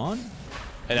Roshan.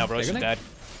 And now Roche is dead.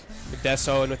 With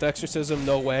Deso and with Exorcism,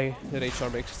 no way that HR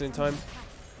makes it in time.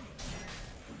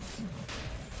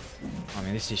 I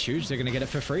mean, this is huge. They're going to get it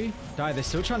for free. They're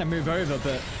still trying to move over,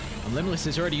 but Limitless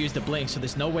has already used the blink, so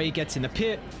there's no way he gets in the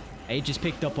pit. Age is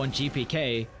picked up on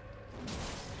GPK.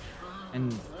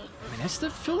 And I mean, I still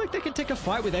feel like they can take a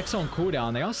fight with X on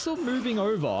cooldown. They are still moving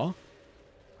over.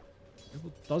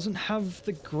 It doesn't have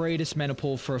the greatest mana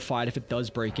pool for a fight if it does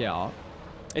break out.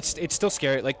 It's still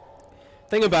scary. Like,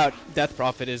 Thing about Death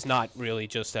Prophet is not really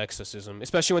just exorcism,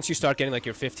 especially once you start getting like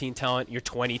your 15 talent, your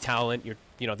 20 talent,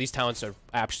 these talents are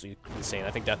absolutely insane.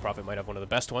 I think Death Prophet might have one of the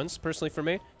best ones, personally, for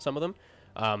me, some of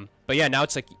them. But yeah, now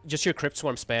it's like just your Crypt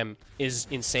Swarm spam is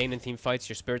insane in team fights.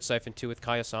 Your Spirit Siphon too with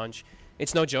Kaya Sanj.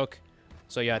 It's no joke.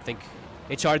 So yeah, I think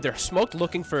HR, they're smoked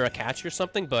looking for a catch or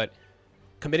something, but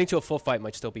committing to a full fight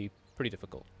might still be pretty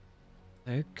difficult.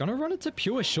 They're gonna run into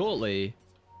Pure shortly.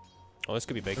 Oh, this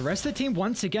could be big. The rest of the team,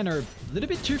 once again, are a little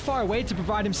bit too far away to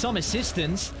provide him some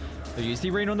assistance. They'll use the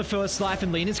arena on the first life,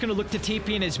 and Lena's going to look to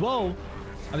TP in as well.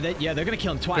 I mean, they're going to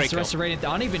kill him twice. Great the rest of the arena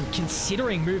aren't even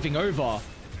considering moving over.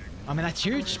 I mean, that's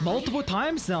huge. Multiple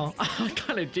times now. I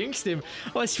kind of jinxed him.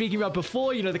 I was speaking about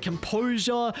before, the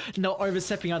composure, not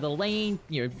overstepping out of the lane,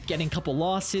 getting a couple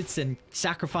last hits and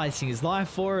sacrificing his life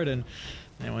for it. And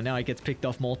well, now he gets picked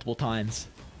off multiple times.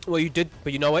 Well, you did,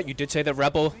 but you know what? You did say that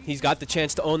Rebel, he's got the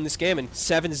chance to own this game. And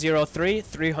 7-0-3,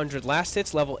 300 last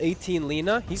hits, level 18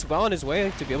 Lina. He's well on his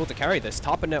way to be able to carry this.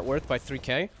 Top of net worth by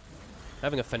 3K.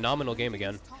 Having a phenomenal game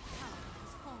again.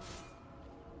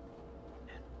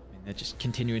 And they're just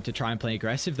continuing to try and play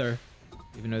aggressive, though.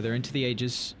 Even though they're into the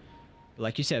ages. But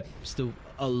like you said, still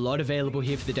a lot available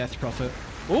here for the Death Prophet.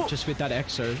 Ooh. Just with that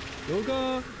Exo.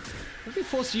 Yoga will be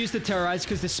forced to use the Terrorize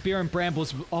because the Spear and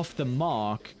Brambles off the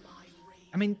mark.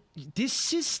 I mean,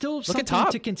 this is still something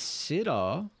to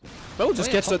consider. Bo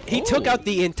just gets he took out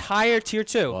the entire tier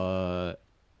 2.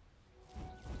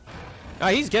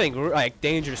 He's getting like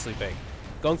dangerously big.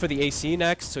 Going for the AC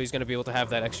next, so he's going to be able to have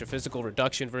that extra physical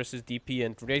reduction versus DP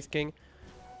and Wraith King.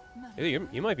 You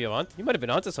might have been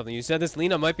onto something. You said this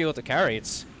Lina might be able to carry.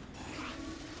 It's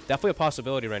definitely a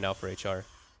possibility right now for HR.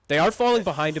 They are falling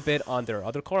behind a bit on their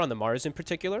other core, on the Mars in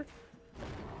particular.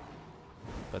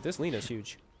 But this Lina's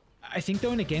huge. I think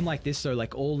though in a game like this though,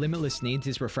 like all Limitless needs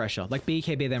is Refresher. Like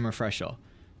BKB then Refresher.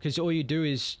 Because all you do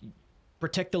is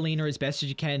protect the Lina as best as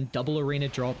you can, double arena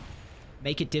drop,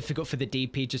 make it difficult for the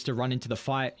DP just to run into the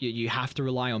fight. You have to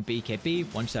rely on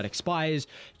BKB. Once that expires,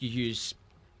 you use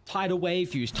Tidal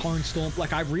Wave, you use Torrent Storm.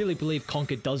 Like I really believe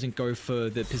Conquer doesn't go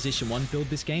for the position 1 build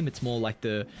this game. It's more like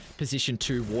the position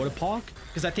 2 Water Park.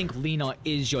 Because I think Lina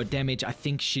is your damage. I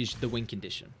think she's the win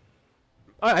condition.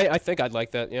 I think I'd like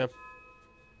that, yeah.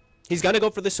 He's gonna go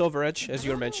for the Silver Edge, as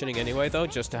you were mentioning anyway, though,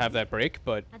 just to have that break.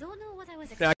 But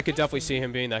I could definitely see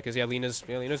him being that, because Lena's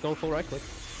going full right click.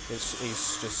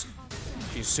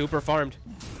 She's super farmed.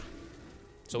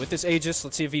 So with this Aegis,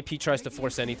 let's see if VP tries to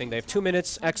force anything. They have 2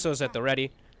 minutes. Exo's at the ready.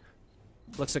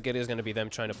 Looks like it is gonna be them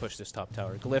trying to push this top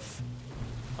tower. Glyph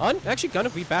actually gonna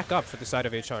be back up for the side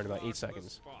of HR in about 8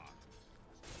 seconds.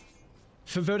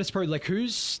 For Virtus.pro, like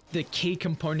who's the key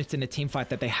component in a team fight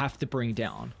that they have to bring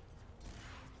down?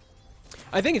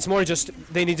 I think it's more just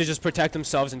they need to just protect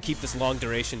themselves and keep this long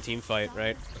duration team fight,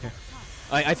 right? Okay.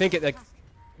 I think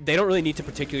they don't really need to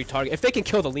particularly target. If they can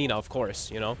kill the Lina, of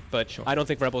course, But sure. I don't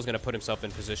think Rebel's going to put himself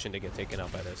in position to get taken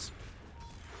out by this.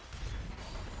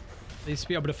 They used to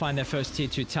be able to find their first tier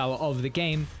 2 tower of the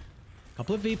game. A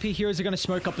couple of VP heroes are going to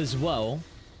smoke up as well.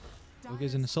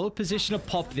 Yoga's in a solid position to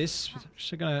pop this.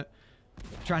 She's going to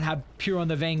try and have Pure on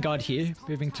the Vanguard here.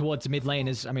 Moving towards mid lane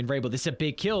is, Rebel, this is a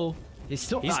big kill. He's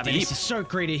still deep. This is so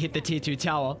great to hit the tier 2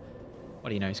 tower. What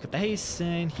do you know? He's got the haste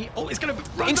and he's gonna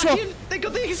run back in. They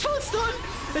got the response done.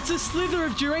 It's a slither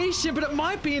of duration, but it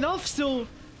might be enough still.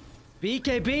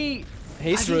 BKB.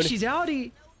 Haste I think she's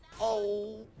outie.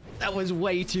 Oh, that was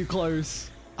way too close.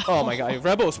 Oh my god,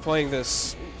 Rebel's playing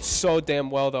this so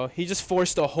damn well though. He just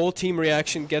forced a whole team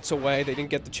reaction, gets away. They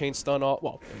didn't get the chain stun all.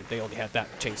 Well, they only had that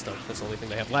chain stun. That's the only thing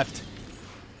they have left.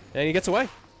 And he gets away.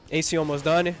 AC almost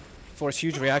done. Force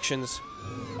huge reactions.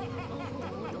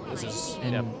 This is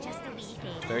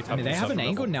very tough. They have an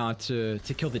angle now to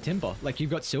kill the Timber. Like you've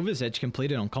got Silver's Edge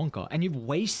completed on Conquer, and you've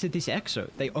wasted this Exo.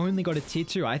 They only got a tier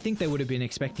 2. I think they would have been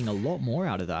expecting a lot more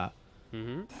out of that.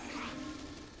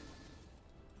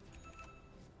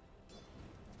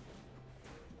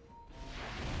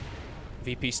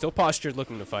 VP still postured,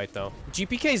 looking to fight though.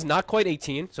 GPK is not quite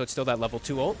 18, so it's still that level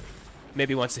 2 ult.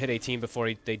 Maybe wants to hit 18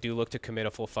 before they do look to commit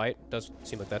a full fight. Does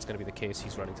seem like that's going to be the case.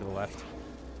 He's running to the left.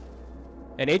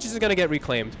 And Aegis is going to get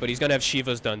reclaimed, but he's going to have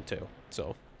Shiva's done too.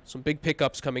 So some big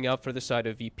pickups coming out for the side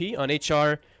of VP. On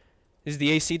HR, is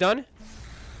the AC done?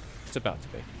 It's about to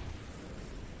be.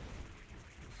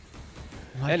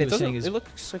 Like and it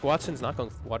looks like Watson's not going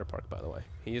Water Park, by the way.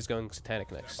 He is going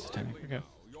Satanic next. Satanic, okay.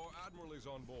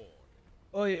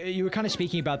 Oh, you were kind of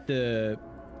speaking about the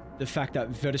fact that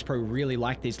Virtus.pro really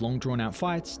like these long drawn-out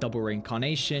fights, double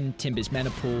reincarnation, Timber's mana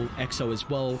pool, Exo as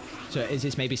well. So is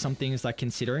this maybe something is like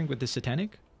considering with the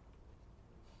Satanic?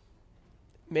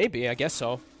 Maybe, I guess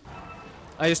so.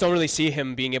 I just don't really see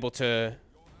him being able to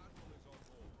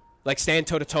like stand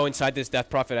toe-to-toe inside this Death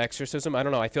Prophet exorcism. I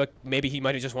don't know. I feel like maybe he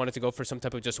might have just wanted to go for some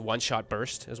type of just one-shot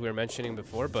burst, as we were mentioning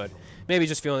before, but maybe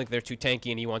just feeling like they're too tanky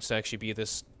and he wants to actually be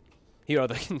this hero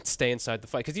that can stay inside the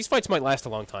fight, because these fights might last a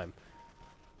long time.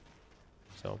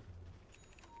 So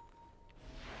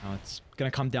now it's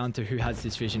going to come down to who has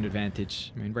this vision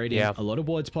advantage. I mean, Radiant, a lot of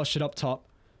wards postured up top.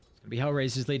 It's going to be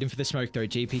HellRaisers leading for the smoke, though.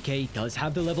 GPK does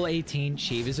have the level 18.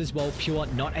 Shivas as well. Pure,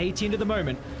 not 18 at the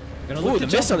moment. Gonna look to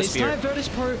jump on this time.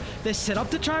 Virtus.pro, they're set up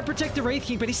to try and protect the Wraith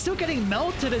King, but he's still getting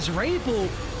melted as Rabel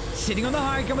sitting on the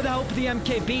high ground with the help of the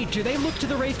MKB. Do they look to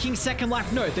the Wraith King's second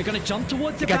life? No, they're going to jump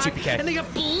towards the back GPK. and they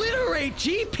obliterate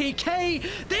GPK.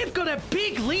 They've got a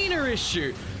big leaner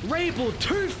issue. Rabel,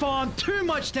 too farm, too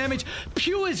much damage.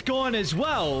 Pure is gone as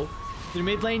well. The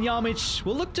mid lane Yamich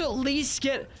will look to at least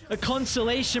get a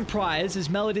consolation prize as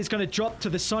Melody's going to drop to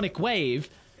the Sonic Wave.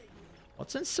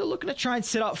 Watson's still looking to try and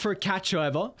set up for a catch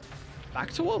over.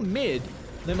 Back toward mid.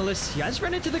 Limitless, he has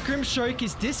run into the Grimstroke,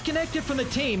 he's disconnected from the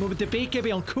team, and with the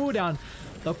BKB on cooldown,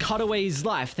 they'll cut away his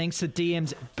life thanks to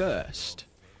DM's burst.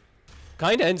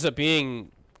 Kinda ends up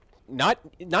being not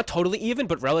totally even,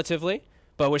 but relatively.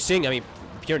 But we're seeing, I mean,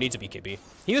 Pure needs a BKB.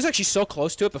 He was actually so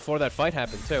close to it before that fight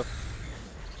happened, too.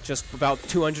 Just about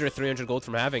 200 or 300 gold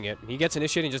from having it. He gets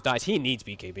initiated and just dies. He needs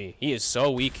BKB. He is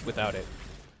so weak without it.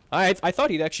 I thought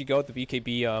he'd actually go with the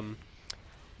BKB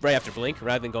right after Blink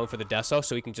rather than going for the Deso,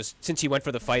 so he can just, since he went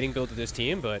for the fighting build with his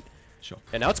team, but sure.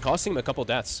 And now it's costing him a couple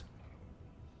deaths.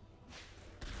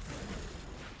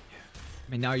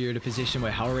 I mean, now you're in a position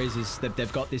where HellRaisers,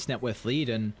 they've got this net worth lead,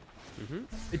 and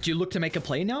do you look to make a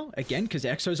play now again? Because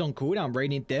Exo's on cooldown,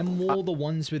 Radiant, they're more the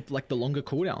ones with like the longer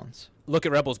cooldowns. Look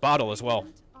at Rebel's bottle as well.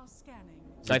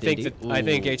 So I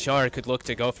think HR could look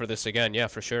to go for this again, yeah,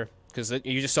 for sure. Because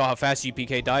you just saw how fast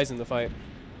GPK dies in the fight.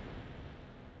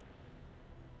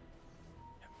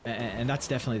 And that's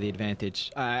definitely the advantage.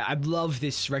 I love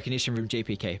this recognition from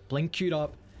JPK. Blink queued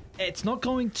up. It's not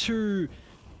going to...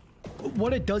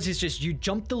 What it does is just you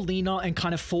jump the Lina and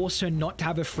kind of force her not to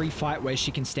have a free fight where she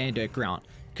can stand her ground.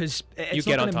 Because it's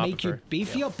not going to make you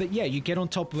beefier, but yeah, you get on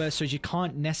top of her so you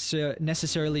can't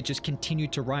necessarily just continue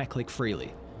to right-click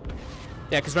freely.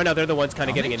 Yeah, because right now they're the ones kind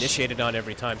of getting initiated on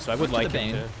every time, so I would like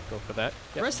him to go for that.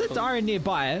 The rest of the Dire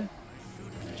nearby,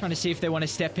 trying to see if they want to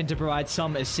step in to provide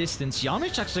some assistance.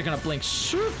 Yamich actually going to blink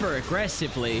super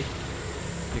aggressively.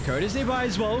 Dakota's nearby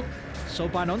as well.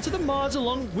 Soulbind onto the Mars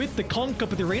along with the Conquer,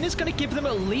 but the Arena's going to give them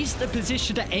at least a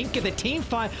position to anchor the team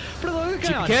fight. But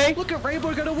look at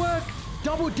Rainbow going to work.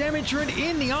 Double damage run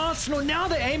in the Arsenal. Now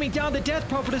they're aiming down the Death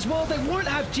Prophet as well. They won't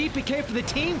have GPK for the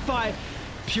team fight.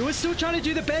 Pure's still trying to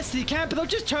do the best he can, but they'll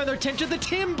just turn their attention to the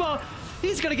Timber.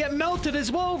 He's going to get melted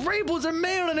as well. Rabel's a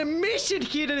man on a mission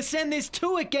here to send this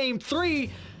to a game 3.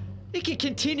 He can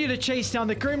continue to chase down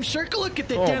the Grimstroke. Look at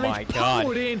the damage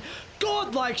pummeled in.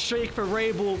 Godlike streak for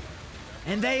Rabel.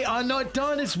 And they are not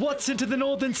done as Watson to the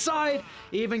northern side.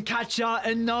 Even catch out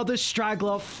another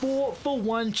straggler.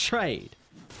 4-for-1 trade.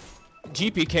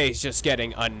 GPK is just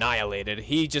getting annihilated.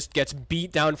 He just gets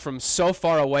beat down from so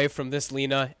far away from this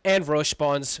Lina. And Roche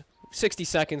spawns 60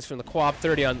 seconds from the Quab,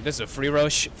 30 on... This is a free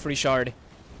Roche, free Shard.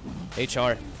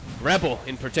 HR. Rebel,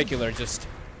 in particular, just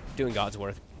doing God's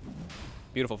work.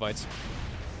 Beautiful fights.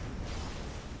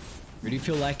 Who do you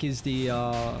feel like is the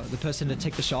person to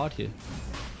take the Shard here?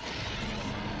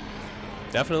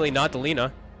 Definitely not the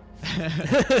Lina.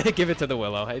 Give it to the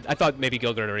Willow. I thought maybe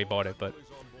Gilgard already bought it, but...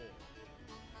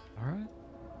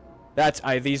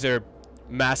 Alright. These are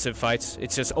massive fights.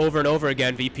 It's just over and over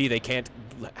again. VP, they can't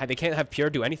have Pure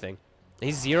do anything.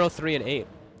 He's 0-3-8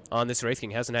 on this Wraith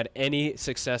King. Hasn't had any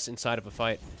success inside of a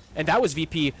fight. And that was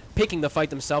VP picking the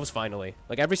fight themselves finally.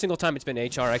 Like every single time it's been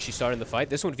HR actually starting the fight.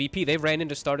 This one VP, they ran in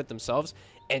to start it themselves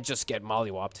and just get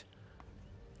mollywopped.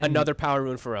 Another power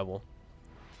rune for Rebel.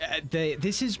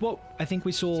 This is what I think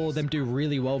we saw them do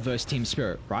really well versus Team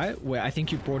Spirit, right? Where I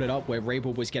think you brought it up, where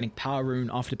Rabel was getting power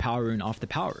rune after power rune after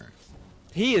power rune.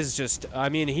 He is just, I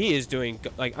mean, he is doing,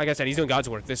 like I said, he's doing God's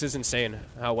work. This is insane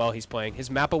how well he's playing. His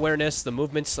map awareness, the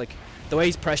movements, like the way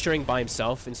he's pressuring by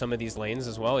himself in some of these lanes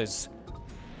as well is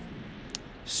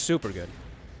super good.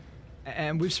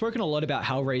 And we've spoken a lot about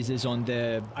HellRaisers on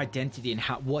their identity and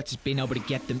what's been able to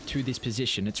get them to this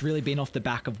position. It's really been off the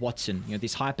back of Watson. You know,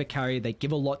 this hyper carry, they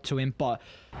give a lot to him, but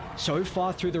so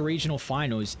far through the regional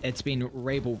finals, it's been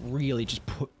Rabel really just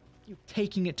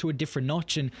taking it to a different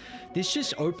notch, and this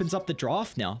just opens up the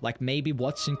draft now. Like maybe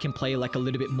Watson can play like a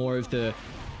little bit more of the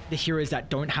heroes that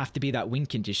don't have to be that win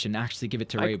condition, actually give it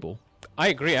to Rabel. I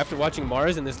agree. After watching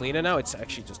Mars and this Lina now, it's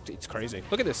actually just, it's crazy.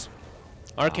 Look at this.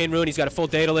 Arcane Rune, he's got a full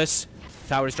Daedalus.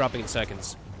 Tower's dropping in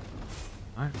seconds.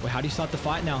 Alright, well, how do you start the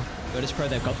fight now? Virtus.pro,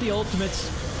 they've got the ultimates.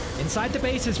 Inside the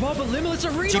base as well, but Limitless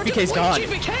Arena. GPK's gone.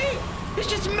 GPK is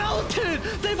just melted.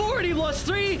 They've already lost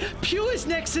 3. Pure's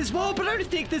next as well, but I don't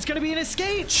think there's going to be an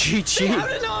escape. They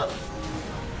had enough.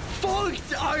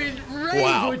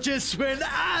 Raver just went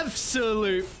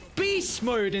absolute beast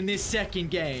mode in this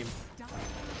second game.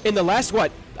 In the last,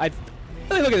 what?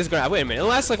 Look at this graph. Wait a minute. In the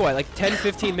last, like, what? Like 10,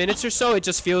 15 minutes or so, it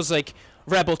just feels like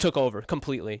Rebel took over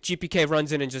completely. GPK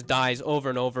runs in and just dies over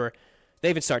and over. They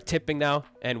even start tipping now,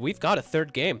 and we've got a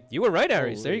third game. You were right,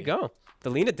 Aries. There you go. The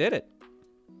Lina did it.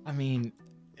 I mean,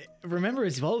 remember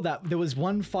as well that there was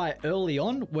one fight early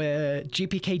on where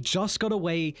GPK just got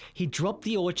away. He dropped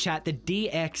the ore chat, the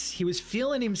DX. He was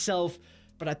feeling himself,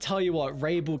 but I tell you what,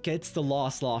 Rabel gets the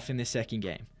last laugh in the second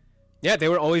game. Yeah, they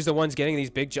were always the ones getting these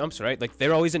big jumps, right? Like,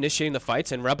 they're always initiating the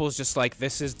fights, and Rebel's just like,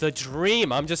 this is the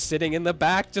dream. I'm just sitting in the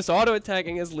back, just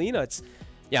auto-attacking as Lina. It's,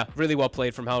 yeah, really well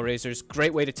played from HellRaisers.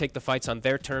 Great way to take the fights on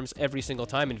their terms every single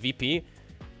time. And VP,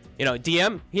 you know,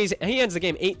 DM, he ends the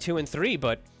game 8-2-3,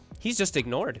 but he's just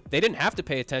ignored. They didn't have to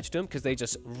pay attention to him because they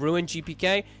just ruined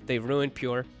GPK. They ruined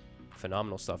Pure.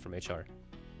 Phenomenal stuff from HR.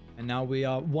 And now we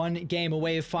are one game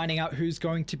away of finding out who's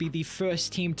going to be the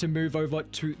first team to move over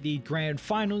to the grand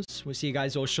finals. We'll see you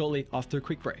guys all shortly after a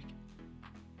quick break.